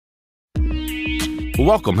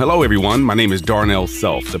Welcome. Hello, everyone. My name is Darnell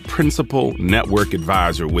Self, the Principal Network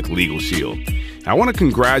Advisor with Legal Shield. I want to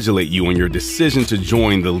congratulate you on your decision to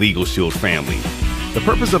join the Legal Shield family. The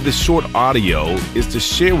purpose of this short audio is to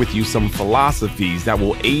share with you some philosophies that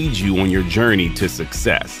will aid you on your journey to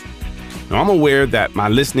success. Now, I'm aware that my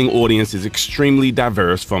listening audience is extremely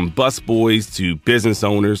diverse, from busboys to business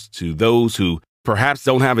owners to those who perhaps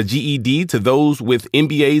don't have a GED to those with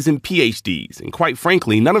MBAs and PhDs. And quite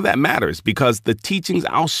frankly, none of that matters because the teachings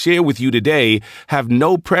I'll share with you today have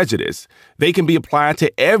no prejudice. They can be applied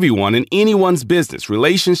to everyone in anyone's business,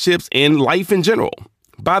 relationships, and life in general.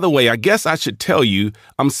 By the way, I guess I should tell you,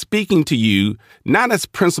 I'm speaking to you not as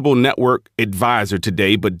Principal Network Advisor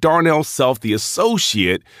today, but Darnell Self, the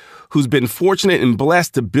associate who's been fortunate and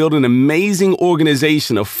blessed to build an amazing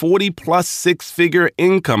organization of 40-plus six-figure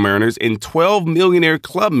income earners and 12 millionaire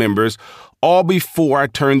club members, all before I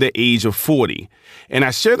turned the age of 40. And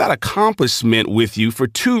I share that accomplishment with you for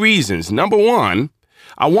two reasons. Number one,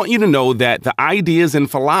 I want you to know that the ideas and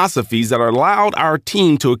philosophies that allowed our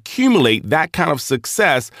team to accumulate that kind of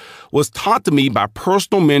success was taught to me by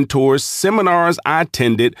personal mentors, seminars I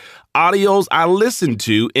attended, audios I listened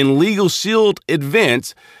to, and Legal Shield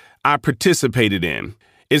events I participated in.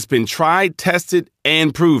 It's been tried, tested,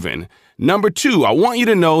 and proven. Number two, I want you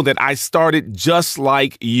to know that I started just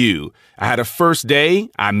like you. I had a first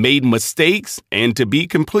day, I made mistakes, and to be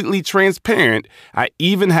completely transparent, I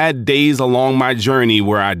even had days along my journey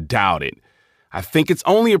where I doubted. I think it's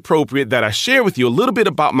only appropriate that I share with you a little bit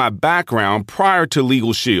about my background prior to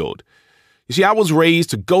Legal Shield. You see, I was raised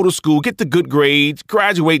to go to school, get the good grades,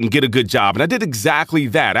 graduate, and get a good job. And I did exactly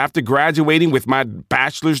that. After graduating with my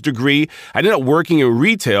bachelor's degree, I ended up working in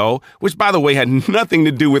retail, which, by the way, had nothing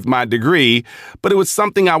to do with my degree, but it was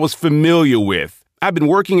something I was familiar with. I've been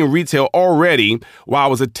working in retail already while I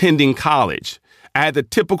was attending college. I had the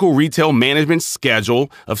typical retail management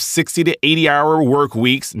schedule of 60 to 80-hour work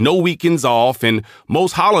weeks, no weekends off, and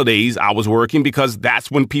most holidays I was working because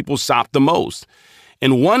that's when people shop the most.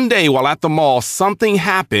 And one day while at the mall, something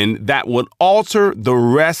happened that would alter the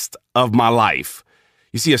rest of my life.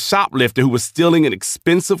 You see, a shoplifter who was stealing an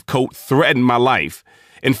expensive coat threatened my life.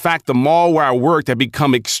 In fact, the mall where I worked had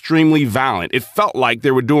become extremely violent. It felt like they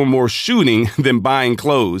were doing more shooting than buying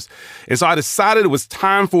clothes. And so I decided it was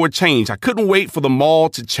time for a change. I couldn't wait for the mall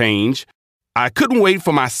to change. I couldn't wait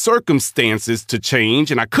for my circumstances to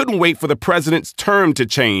change, and I couldn't wait for the president's term to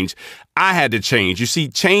change. I had to change. You see,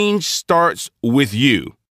 change starts with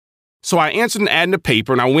you. So I answered an ad in the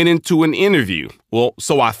paper, and I went into an interview. Well,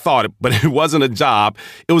 so I thought, but it wasn't a job.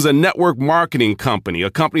 It was a network marketing company,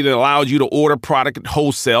 a company that allowed you to order product at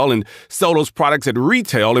wholesale and sell those products at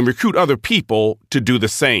retail and recruit other people to do the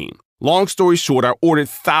same. Long story short, I ordered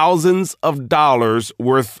thousands of dollars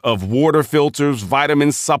worth of water filters,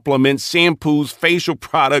 vitamin supplements, shampoos, facial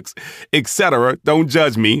products, etc. Don't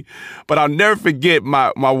judge me. But I'll never forget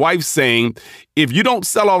my wife saying, if you don't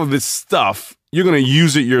sell all of this stuff, you're going to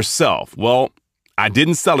use it yourself. Well, I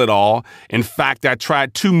didn't sell it all. In fact, I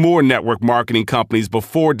tried 2 more network marketing companies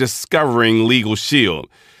before discovering Legal Shield.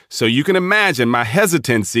 So you can imagine my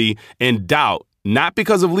hesitancy and doubt. Not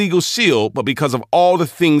because of Legal Shield, but because of all the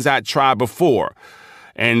things I tried before.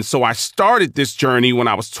 And so I started this journey when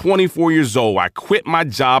I was 24 years old. I quit my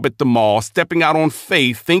job at the mall, stepping out on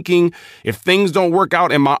faith, thinking if things don't work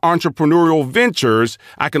out in my entrepreneurial ventures,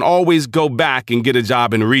 I can always go back and get a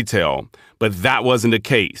job in retail. But that wasn't the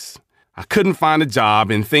case. I couldn't find a job,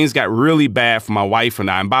 and things got really bad for my wife and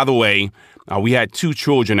I. And by the way, we had 2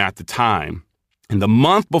 children at the time. And the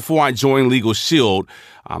month before I joined Legal Shield,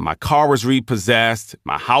 my car was repossessed,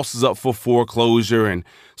 my house is up for foreclosure, and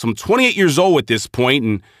so I'm 28 years old at this point,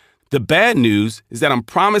 and the bad news is that I'm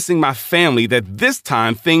promising my family that this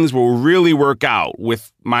time things will really work out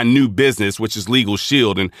with my new business, which is Legal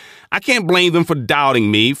Shield, and I can't blame them for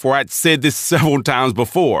doubting me, for I'd said this several times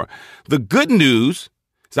before. The good news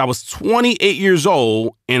is I was 28 years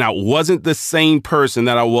old, and I wasn't the same person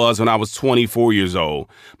that I was when I was 24 years old.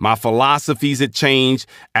 My philosophies had changed.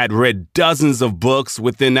 I'd read dozens of books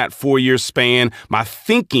within that 4-year span. My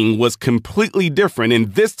thinking was completely different.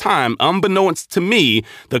 And this time, unbeknownst to me,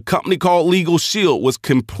 the company called Legal Shield was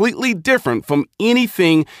completely different from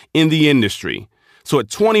anything in the industry. So at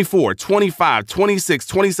 24, 25, 26,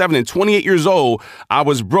 27, and 28 years old, I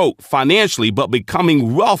was broke financially, but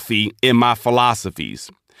becoming wealthy in my philosophies.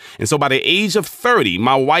 And so by the age of 30,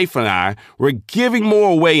 my wife and I were giving more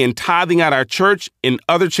away and tithing at our church and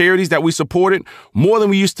other charities that we supported more than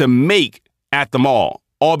we used to make at the mall,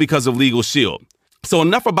 all because of Legal Shield. So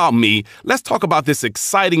enough about me. Let's talk about this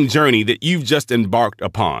exciting journey that you've just embarked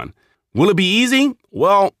upon. Will it be easy?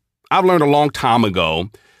 Well, I've learned a long time ago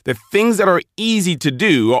that things that are easy to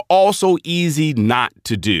do are also easy not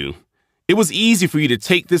to do. It was easy for you to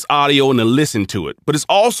take this audio and to listen to it, but it's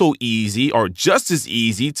also easy, or just as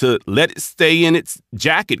easy, to let it stay in its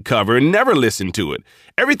jacket cover and never listen to it.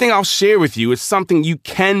 Everything I'll share with you is something you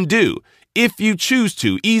can do if you choose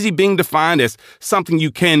to. Easy being defined as something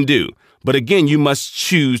you can do. But again, you must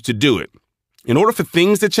choose to do it. In order for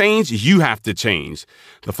things to change, you have to change.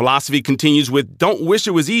 The philosophy continues with, don't wish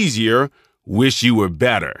it was easier, wish you were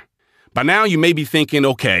better. By now, you may be thinking,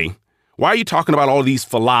 okay, why are you talking about all these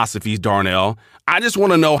philosophies, Darnell? I just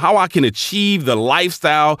want to know how I can achieve the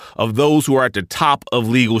lifestyle of those who are at the top of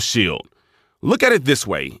Legal Shield. Look at it this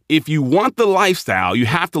way. If you want the lifestyle, you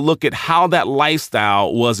have to look at how that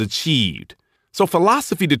lifestyle was achieved. So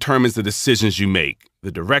philosophy determines the decisions you make,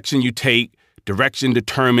 the direction you take. Direction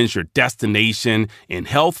determines your destination in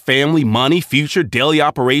health, family, money, future, daily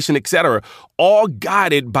operation, etc., all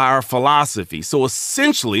guided by our philosophy. So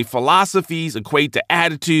essentially, philosophies equate to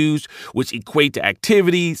attitudes, which equate to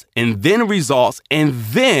activities, and then results, and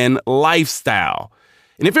then lifestyle.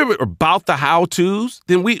 And if it were about the how-tos,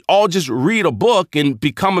 then we all just read a book and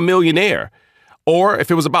become a millionaire. Or if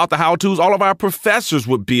it was about the how-tos, all of our professors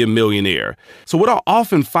would be a millionaire. So what I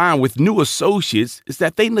often find with new associates is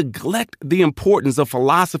that they neglect the importance of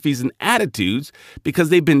philosophies and attitudes because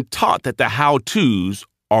they've been taught that the how-tos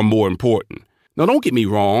are more important. Now, don't get me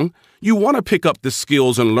wrong. You want to pick up the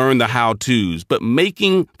skills and learn the how-tos, but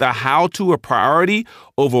making the how-to a priority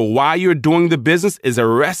over why you're doing the business is a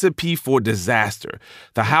recipe for disaster.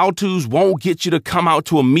 The how-tos won't get you to come out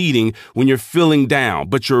to a meeting when you're feeling down,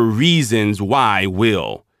 but your reasons why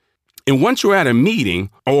will. And once you're at a meeting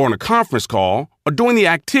or on a conference call or doing the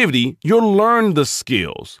activity, you'll learn the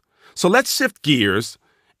skills. So let's shift gears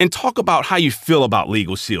and talk about how you feel about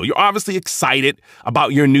Legal Shield. You're obviously excited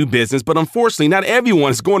about your new business, but unfortunately, not everyone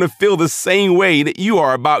is going to feel the same way that you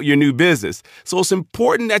are about your new business. So it's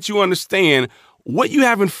important that you understand what you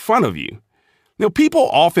have in front of you. People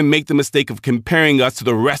often make the mistake of comparing us to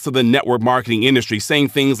the rest of the network marketing industry, saying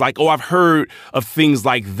things like, oh, I've heard of things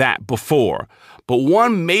like that before. But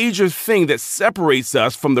one major thing that separates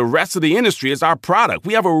us from the rest of the industry is our product.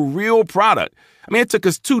 We have a real product. It took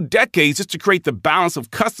us 2 decades just to create the balance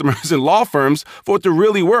of customers and law firms for it to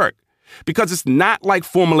really work. Because it's not like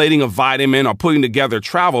formulating a vitamin or putting together a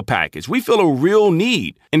travel package. We feel a real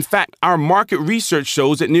need. In fact, our market research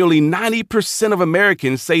shows that nearly 90% of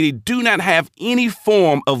Americans say they do not have any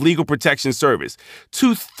form of legal protection service.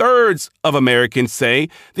 2/3 of Americans say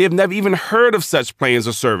they have never even heard of such plans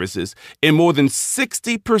or services. And more than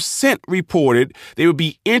 60% reported they would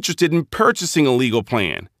be interested in purchasing a legal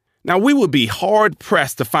plan. Now, we would be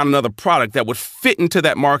hard-pressed to find another product that would fit into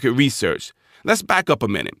that market research. Let's back up a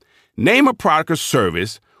minute. Name a product or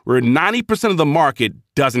service where 90% of the market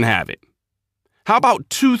doesn't have it. How about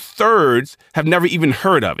 2/3 have never even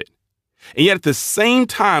heard of it? And yet at the same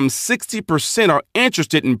time, 60% are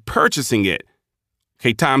interested in purchasing it.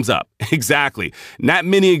 Okay, time's up. Exactly. Not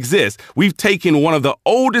many exist. We've taken one of the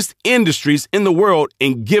oldest industries in the world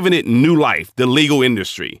and given it new life, the legal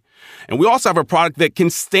industry. And we also have a product that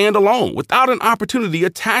can stand alone without an opportunity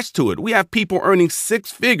attached to it. We have people earning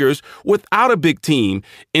 6 figures without a big team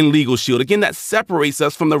in Legal Shield. Again, that separates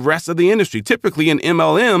us from the rest of the industry. Typically in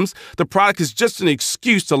MLMs, the product is just an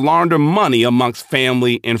excuse to launder money amongst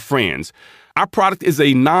family and friends. Our product is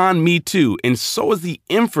a non-Me Too, and so is the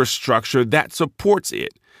infrastructure that supports it.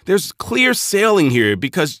 There's clear sailing here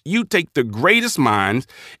because you take the greatest minds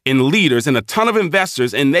and leaders and a ton of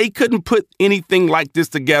investors, and they couldn't put anything like this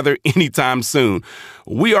together anytime soon.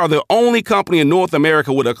 We are the only company in North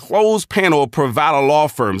America with a closed panel of provider law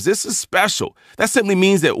firms. This is special. That simply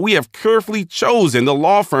means that we have carefully chosen the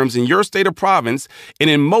law firms in your state or province, and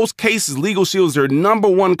in most cases, Legal Shield is their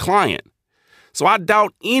 #1 client. So I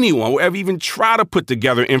doubt anyone will ever even try to put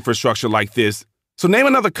together infrastructure like this. So name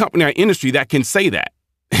another company in our industry that can say that.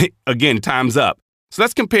 Again, time's up. So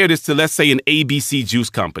let's compare this to, let's say, an ABC juice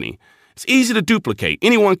company. It's easy to duplicate.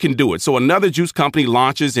 Anyone can do it. So another juice company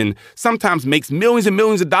launches and sometimes makes millions and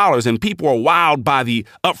millions of dollars, and people are wowed by the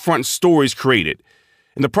upfront stories created.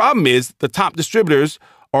 And the problem is the top distributors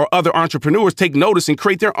or other entrepreneurs take notice and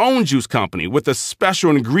create their own juice company with a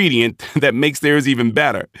special ingredient that makes theirs even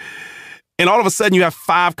better. And all of a sudden you have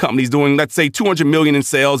 5 companies doing, let's say, $200 million in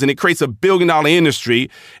sales, and it creates a $1 billion industry.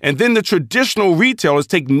 And then the traditional retailers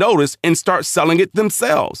take notice and start selling it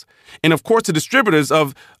themselves. And of course, the distributors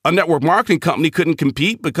of a network marketing company couldn't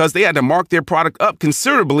compete because they had to mark their product up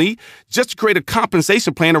considerably just to create a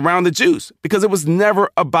compensation plan around the juice, because it was never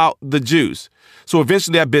about the juice. So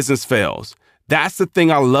eventually that business fails. That's the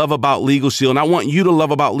thing I love about Legal Shield, and I want you to love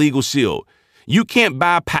about Legal Shield. You can't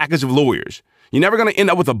buy a package of lawyers. You're never going to end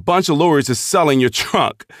up with a bunch of lawyers just selling your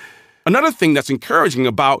trunk. Another thing that's encouraging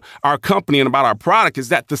about our company and about our product is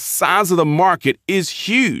that the size of the market is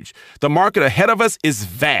huge. The market ahead of us is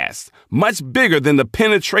vast, much bigger than the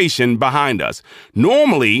penetration behind us.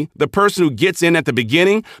 Normally, the person who gets in at the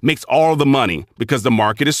beginning makes all of the money because the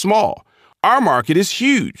market is small. Our market is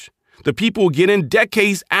huge. The people who get in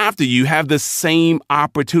decades after you have the same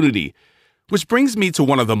opportunity. Which brings me to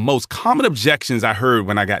one of the most common objections I heard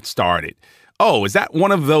when I got started. Oh, is that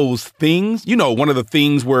one of those things? You know, one of the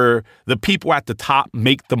things where the people at the top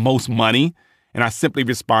make the most money? And I simply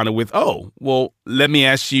responded with, oh, well, let me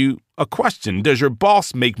ask you a question. Does your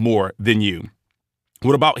boss make more than you?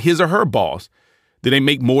 What about his or her boss? Do they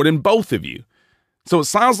make more than both of you? So it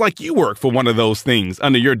sounds like you work for one of those things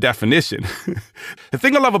under your definition. The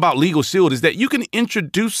thing I love about Legal Shield is that you can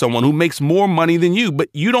introduce someone who makes more money than you, but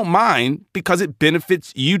you don't mind because it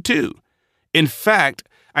benefits you too. In fact,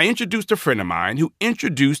 I introduced a friend of mine who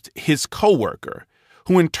introduced his coworker,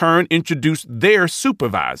 who in turn introduced their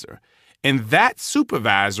supervisor. And that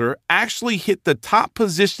supervisor actually hit the top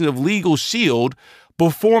position of Legal Shield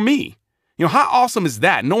before me. You know, how awesome is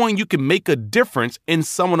that, knowing you can make a difference in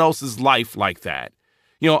someone else's life like that?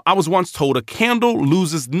 You know, I was once told a candle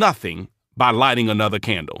loses nothing by lighting another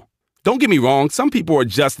candle. Don't get me wrong, some people are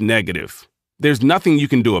just negative. There's nothing you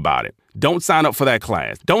can do about it. Don't sign up for that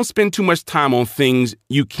class. Don't spend too much time on things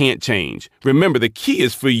you can't change. Remember, the key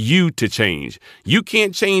is for you to change. You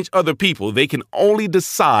can't change other people. They can only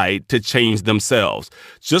decide to change themselves.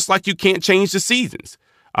 Just like you can't change the seasons.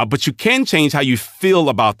 But you can change how you feel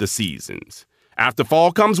about the seasons. After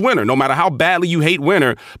fall comes winter, no matter how badly you hate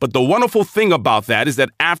winter. But the wonderful thing about that is that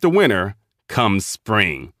after winter comes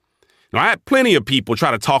spring. Now, I had plenty of people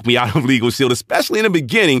try to talk me out of Legal Shield, especially in the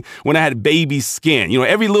beginning when I had baby skin. You know,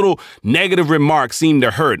 every little negative remark seemed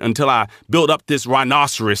to hurt until I built up this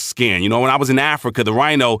rhinoceros skin. You know, when I was in Africa, the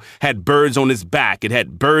rhino had birds on its back. It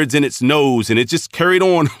had birds in its nose, and it just carried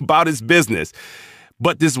on about its business.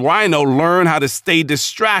 But this rhino learned how to stay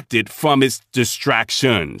distracted from its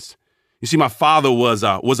distractions. You see, my father was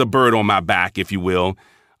a bird on my back, if you will,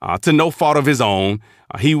 to no fault of his own.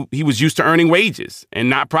 He was used to earning wages and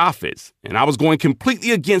not profits. And I was going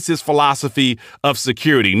completely against his philosophy of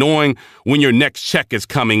security, knowing when your next check is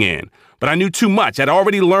coming in. But I knew too much. I'd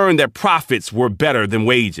already learned that profits were better than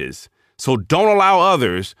wages. So don't allow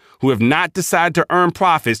others who have not decided to earn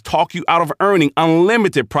profits talk you out of earning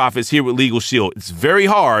unlimited profits here with Legal Shield. It's very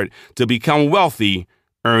hard to become wealthy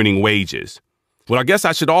earning wages. Well, I guess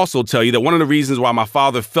I should also tell you that one of the reasons why my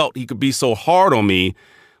father felt he could be so hard on me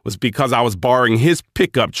was because I was borrowing his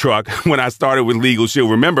pickup truck when I started with Legal Shield.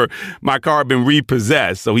 Remember, my car had been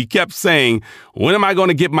repossessed. So he kept saying, when am I going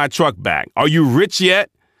to get my truck back? Are you rich yet?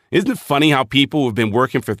 Isn't it funny how people who have been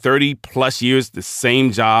working for 30 plus years, the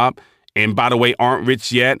same job, and by the way, aren't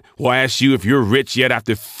rich yet, will ask you if you're rich yet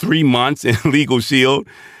after 3 months in Legal Shield?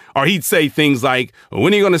 Or he'd say things like,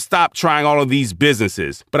 when are you going to stop trying all of these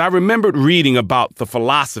businesses? But I remembered reading about the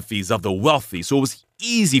philosophies of the wealthy, so it was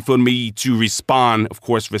easy for me to respond, of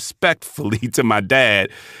course, respectfully to my dad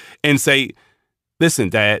and say, listen,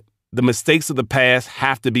 Dad, the mistakes of the past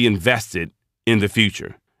have to be invested in the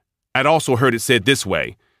future. I'd also heard it said this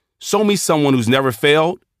way, show me someone who's never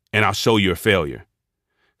failed and I'll show you a failure.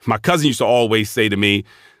 My cousin used to always say to me,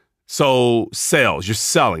 so sales, you're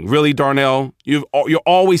selling. Really, Darnell? You're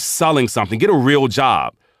always selling something. Get a real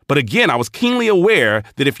job. But again, I was keenly aware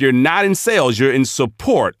that if you're not in sales, you're in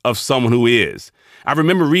support of someone who is. I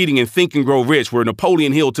remember reading in Think and Grow Rich where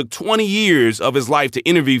Napoleon Hill took 20 years of his life to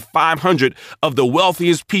interview 500 of the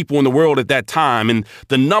wealthiest people in the world at that time. And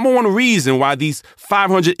the number one reason why these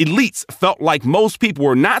 500 elites felt like most people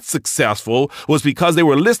were not successful was because they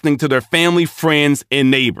were listening to their family, friends,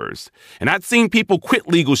 and neighbors. And I'd seen people quit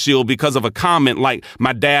Legal Shield because of a comment like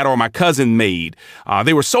my dad or my cousin made.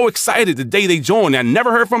 They were so excited the day they joined. I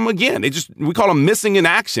never heard from them again. We call them missing in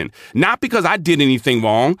action. Not because I did anything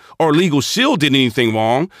wrong or Legal Shield did anything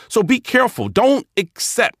wrong. So be careful. Don't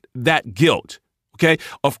accept that guilt. Okay.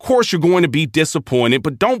 Of course, you're going to be disappointed,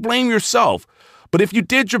 but don't blame yourself. But if you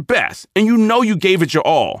did your best and you know you gave it your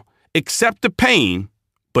all, accept the pain,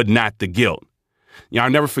 but not the guilt. You know,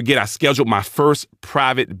 I'll never forget, I scheduled my first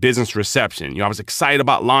private business reception. You know, I was excited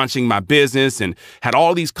about launching my business and had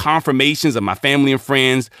all these confirmations of my family and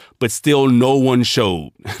friends, but still no one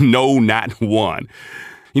showed. No, not one.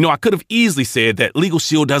 You know, I could have easily said that Legal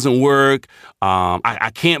Shield doesn't work.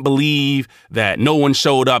 I can't believe that no one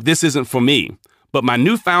showed up. This isn't for me. But my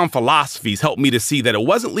newfound philosophies helped me to see that it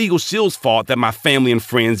wasn't Legal Shield's fault that my family and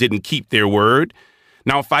friends didn't keep their word.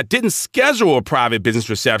 Now, if I didn't schedule a private business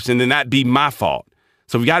reception, then that'd be my fault.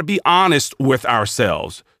 So we got to be honest with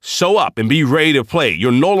ourselves. Show up and be ready to play.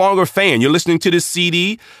 You're no longer a fan. You're listening to this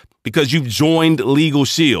CD because you've joined Legal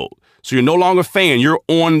Shield. So you're no longer a fan. You're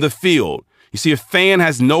on the field. You see, a fan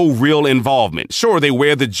has no real involvement. Sure, they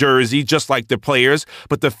wear the jersey just like the players,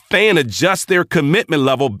 but the fan adjusts their commitment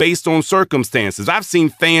level based on circumstances. I've seen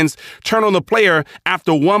fans turn on the player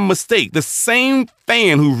after one mistake. The same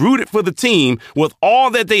fan who rooted for the team with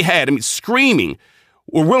all that they had, screaming,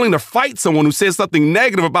 were willing to fight someone who says something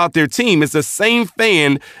negative about their team. It's the same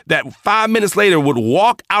fan that 5 minutes later would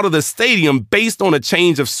walk out of the stadium based on a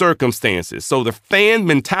change of circumstances. So the fan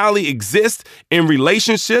mentality exists in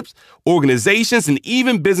relationships, organizations, and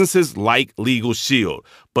even businesses like Legal Shield.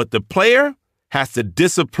 But the player has to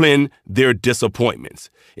discipline their disappointments.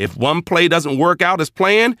 If one play doesn't work out as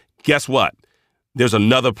planned, guess what? There's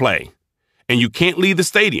another play. And you can't leave the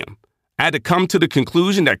stadium. I had to come to the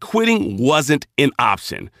conclusion that quitting wasn't an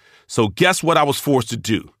option. So guess what I was forced to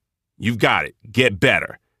do? You've got it. Get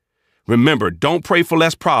better. Remember, don't pray for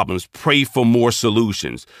less problems. Pray for more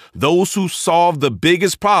solutions. Those who solve the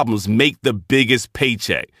biggest problems make the biggest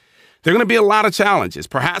paycheck. There are going to be a lot of challenges,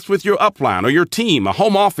 perhaps with your upline or your team, a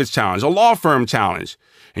home office challenge, a law firm challenge.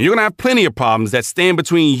 And you're going to have plenty of problems that stand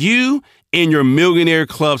between you and your millionaire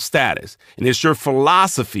club status. And it's your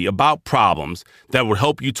philosophy about problems that will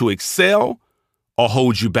help you to excel or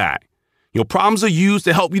hold you back. Problems are used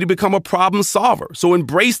to help you to become a problem solver. So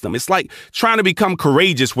embrace them. It's like trying to become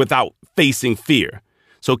courageous without facing fear.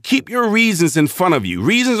 So keep your reasons in front of you.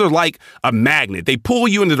 Reasons are like a magnet. They pull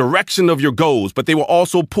you in the direction of your goals, but they will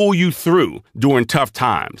also pull you through during tough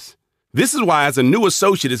times. This is why, as a new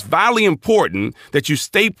associate, it's vitally important that you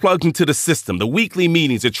stay plugged into the system, the weekly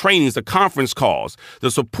meetings, the trainings, the conference calls.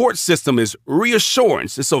 The support system is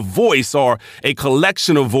reassurance. It's a voice or a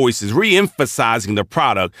collection of voices re-emphasizing the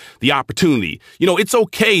product, the opportunity. It's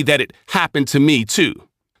okay that it happened to me too.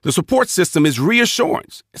 The support system is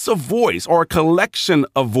reassurance. It's a voice or a collection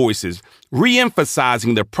of voices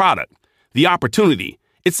re-emphasizing the product, the opportunity.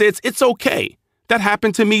 It says, it's okay. That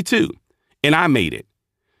happened to me too. And I made it.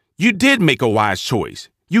 You did make a wise choice.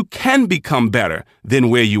 You can become better than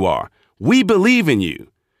where you are. We believe in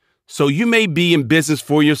you. So you may be in business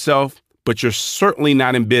for yourself, but you're certainly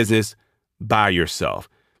not in business by yourself.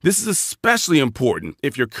 This is especially important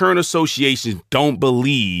if your current associations don't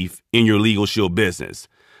believe in your Legal Shield business.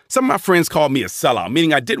 Some of my friends called me a sellout,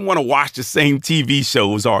 meaning I didn't want to watch the same TV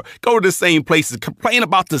shows or go to the same places, complain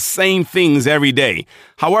about the same things every day.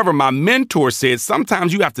 However, my mentor said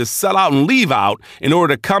sometimes you have to sell out and leave out in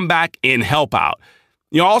order to come back and help out.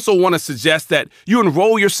 You also want to suggest that you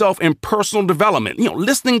enroll yourself in personal development,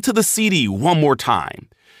 listening to the CD one more time,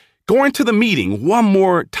 going to the meeting one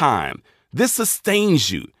more time. This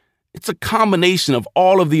sustains you. It's a combination of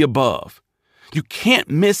all of the above. You can't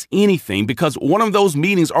miss anything because one of those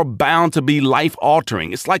meetings are bound to be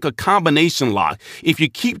life-altering. It's like a combination lock. If you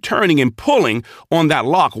keep turning and pulling on that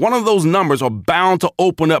lock, one of those numbers are bound to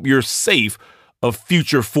open up your safe of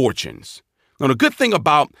future fortunes. Now, the good thing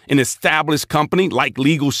about an established company like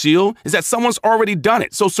Legal Shield is that someone's already done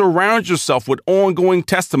it. So surround yourself with ongoing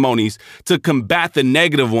testimonies to combat the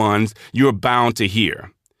negative ones you're bound to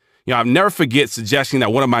hear. I'll never forget suggesting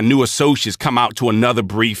that one of my new associates come out to another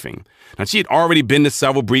briefing. Now, she had already been to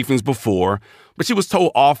several briefings before, but she was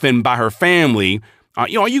told often by her family, are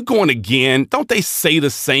you going again? Don't they say the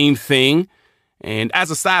same thing? And as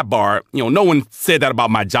a sidebar, no one said that about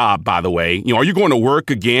my job, by the way. Are you going to work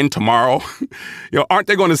again tomorrow? Aren't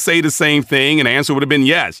they going to say the same thing? And the answer would have been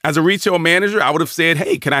yes. As a retail manager, I would have said,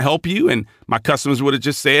 hey, can I help you? And my customers would have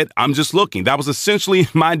just said, I'm just looking. That was essentially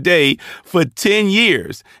my day for 10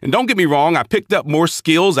 years. And don't get me wrong, I picked up more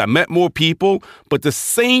skills. I met more people. But the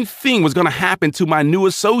same thing was going to happen to my new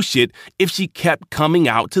associate if she kept coming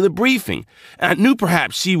out to the briefing. And I knew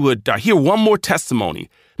perhaps she would hear one more testimony.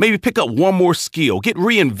 Maybe pick up one more skill, get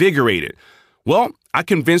reinvigorated. Well, I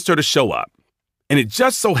convinced her to show up. And it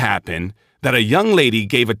just so happened that a young lady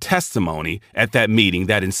gave a testimony at that meeting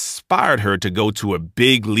that inspired her to go to a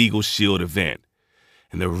big Legal Shield event.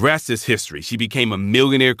 And the rest is history. She became a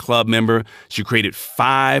millionaire club member. She created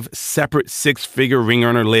 5 separate 6-figure ring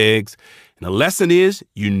earner legs. And the lesson is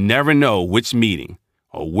you never know which meeting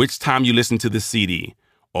or which time you listen to the CD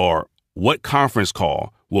or what conference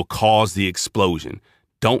call will cause the explosion.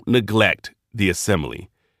 Don't neglect the assembly.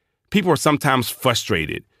 People are sometimes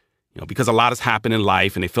frustrated, because a lot has happened in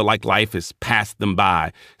life and they feel like life has passed them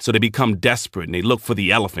by. So they become desperate and they look for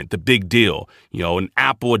the elephant, the big deal, an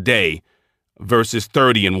apple a day versus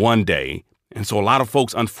 30 in one day. And so a lot of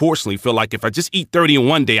folks, unfortunately, feel like if I just eat 30 in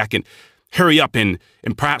one day, I can hurry up and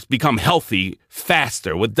perhaps become healthy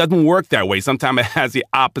faster. Well, it doesn't work that way. Sometimes it has the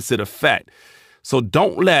opposite effect. So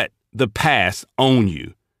don't let the past own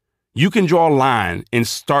you. You can draw a line and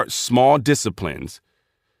start small disciplines.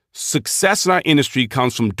 Success in our industry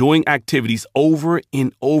comes from doing activities over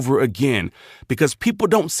and over again. Because people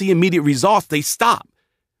don't see immediate results, they stop.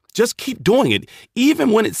 Just keep doing it,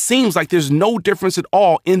 even when it seems like there's no difference at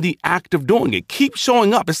all in the act of doing it. Keep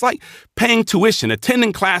showing up. It's like paying tuition,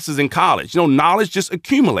 attending classes in college. Knowledge just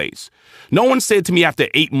accumulates. No one said to me after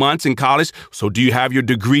 8 months in college, "So do you have your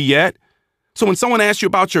degree yet?" So when someone asks you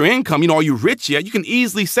about your income, are you rich yet? You can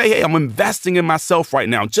easily say, "Hey, I'm investing in myself right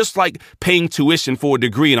now," just like paying tuition for a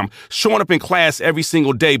degree. And I'm showing up in class every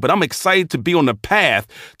single day, but I'm excited to be on the path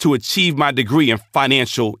to achieve my degree in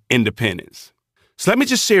financial independence. So let me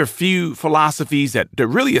just share a few philosophies that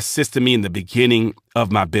really assisted me in the beginning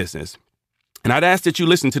of my business. And I'd ask that you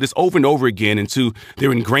listen to this over and over again until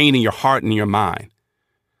they're ingrained in your heart and your mind.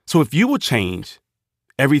 So if you will change,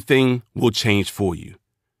 everything will change for you.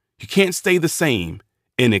 You can't stay the same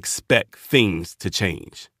and expect things to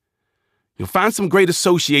change. You'll find some great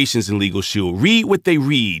associations in Legal Shield. Read what they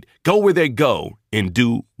read, go where they go, and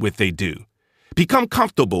do what they do. Become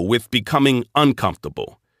comfortable with becoming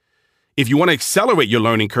uncomfortable. If you want to accelerate your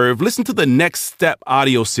learning curve, listen to the Next Step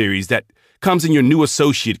audio series that comes in your new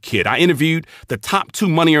associate kit. I interviewed the top 2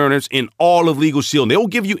 money earners in all of Legal Shield, and they will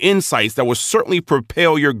give you insights that will certainly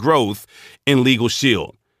propel your growth in Legal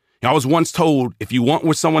Shield. I was once told, if you want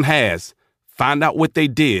what someone has, find out what they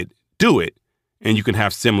did, do it, and you can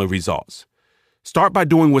have similar results. Start by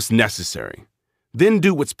doing what's necessary, then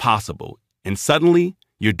do what's possible, and suddenly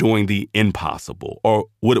you're doing the impossible, or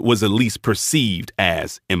what was at least perceived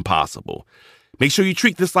as impossible. Make sure you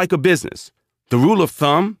treat this like a business. The rule of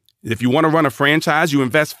thumb, if you want to run a franchise, you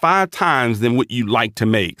invest 5 times than what you like to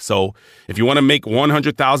make. So if you want to make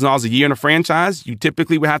 $100,000 a year in a franchise, you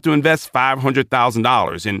typically would have to invest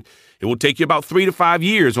 $500,000. And it will take you about 3 to 5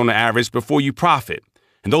 years on the average before you profit.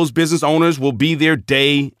 And those business owners will be there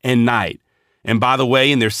day and night. And by the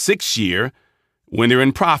way, in their 6th year, when they're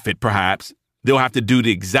in profit, perhaps, they'll have to do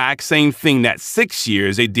the exact same thing that 6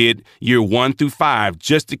 years they did year 1 through 5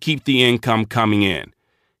 just to keep the income coming in.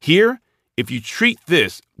 Here, if you treat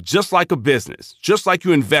this just like a business, just like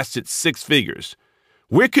you invested 6 figures,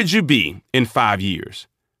 where could you be in 5 years?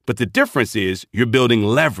 But the difference is you're building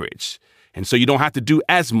leverage. And so you don't have to do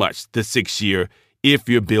as much the 6th year if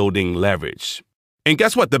you're building leverage. And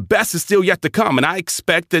guess what? The best is still yet to come. And I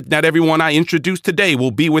expect that not everyone I introduce today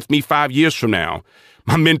will be with me 5 years from now.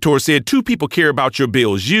 My mentor said 2 people care about your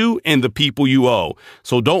bills, you and the people you owe.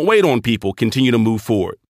 So don't wait on people. Continue to move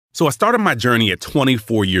forward. So I started my journey at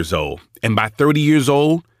 24 years old. And by 30 years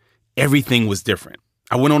old, everything was different.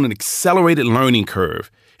 I went on an accelerated learning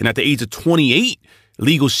curve. And at the age of 28,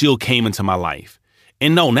 Legal Shield came into my life.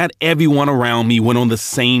 And no, not everyone around me went on the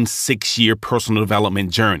same 6-year personal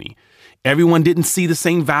development journey. Everyone didn't see the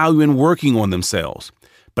same value in working on themselves.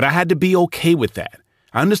 But I had to be okay with that.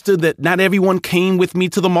 I understood that not everyone came with me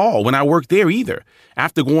to the mall when I worked there either.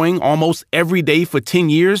 After going almost every day for 10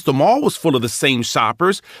 years, the mall was full of the same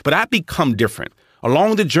shoppers, but I'd become different.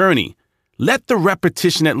 Along the journey, let the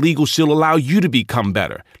repetition at Legal Shield allow you to become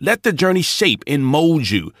better. Let the journey shape and mold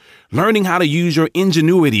you. Learning how to use your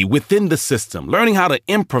ingenuity within the system, learning how to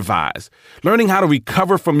improvise, learning how to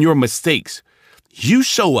recover from your mistakes. You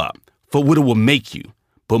show up for what it will make you,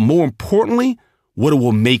 but more importantly, what it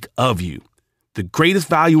will make of you. The greatest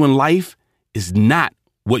value in life is not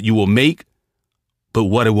what you will make, but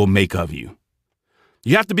what it will make of you.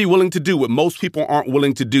 You have to be willing to do what most people aren't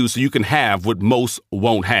willing to do so you can have what most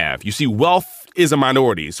won't have. You see, wealth is a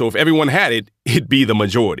minority, so if everyone had it, it'd be the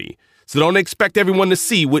majority. So don't expect everyone to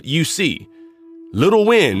see what you see. Little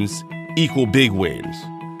wins equal big wins.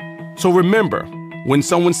 So remember, when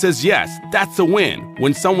someone says yes, that's a win.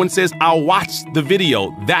 When someone says, I'll watch the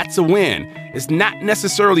video, that's a win. It's not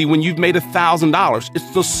necessarily when you've made $1,000.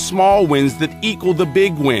 It's the small wins that equal the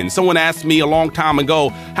big wins. Someone asked me a long time ago,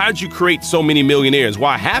 how did you create so many millionaires? Well,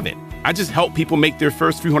 I haven't. I just helped people make their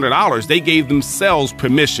first few $100. They gave themselves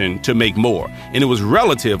permission to make more. And it was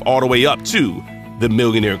relative all the way up to the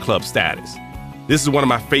Millionaire Club status. This is one of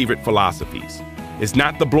my favorite philosophies. It's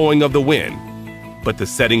not the blowing of the wind, but the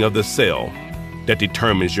setting of the sail that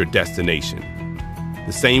determines your destination.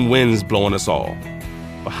 The same wind's blowing us all,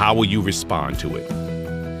 but how will you respond to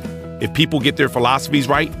it? If people get their philosophies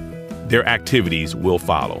right, their activities will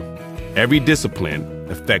follow. Every discipline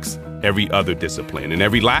affects every other discipline, and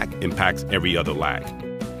every lack impacts every other lack.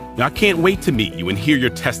 Now, I can't wait to meet you and hear your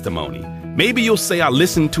testimony. Maybe you'll say I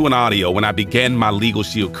listened to an audio when I began my Legal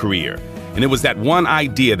Shield career, and it was that one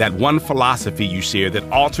idea, that one philosophy you shared that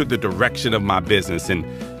altered the direction of my business and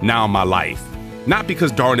now my life. Not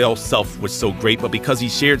because Darnell Self was so great, but because he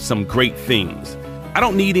shared some great things. I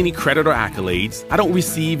don't need any credit or accolades. I don't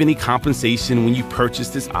receive any compensation when you purchase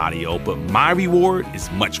this audio, but my reward is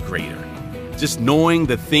much greater. Just knowing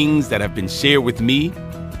the things that have been shared with me,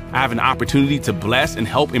 I have an opportunity to bless and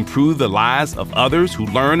help improve the lives of others who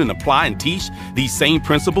learn and apply and teach these same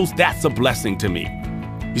principles. That's a blessing to me.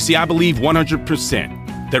 You see, I believe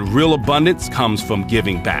 100% that real abundance comes from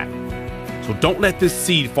giving back. So don't let this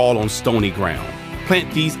seed fall on stony ground.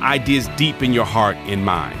 Plant these ideas deep in your heart and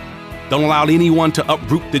mind. Don't allow anyone to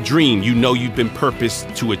uproot the dream you know you've been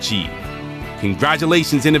purposed to achieve.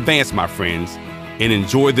 Congratulations in advance, my friends, and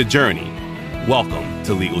enjoy the journey. Welcome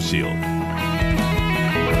to Legal Shield.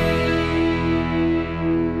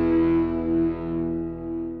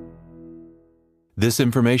 This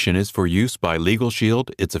information is for use by Legal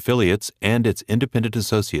Shield, its affiliates, and its independent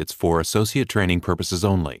associates for associate training purposes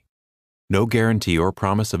only. No guarantee or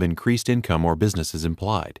promise of increased income or business is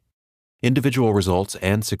implied. Individual results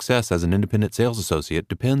and success as an independent sales associate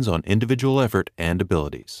depends on individual effort and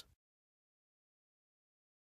abilities.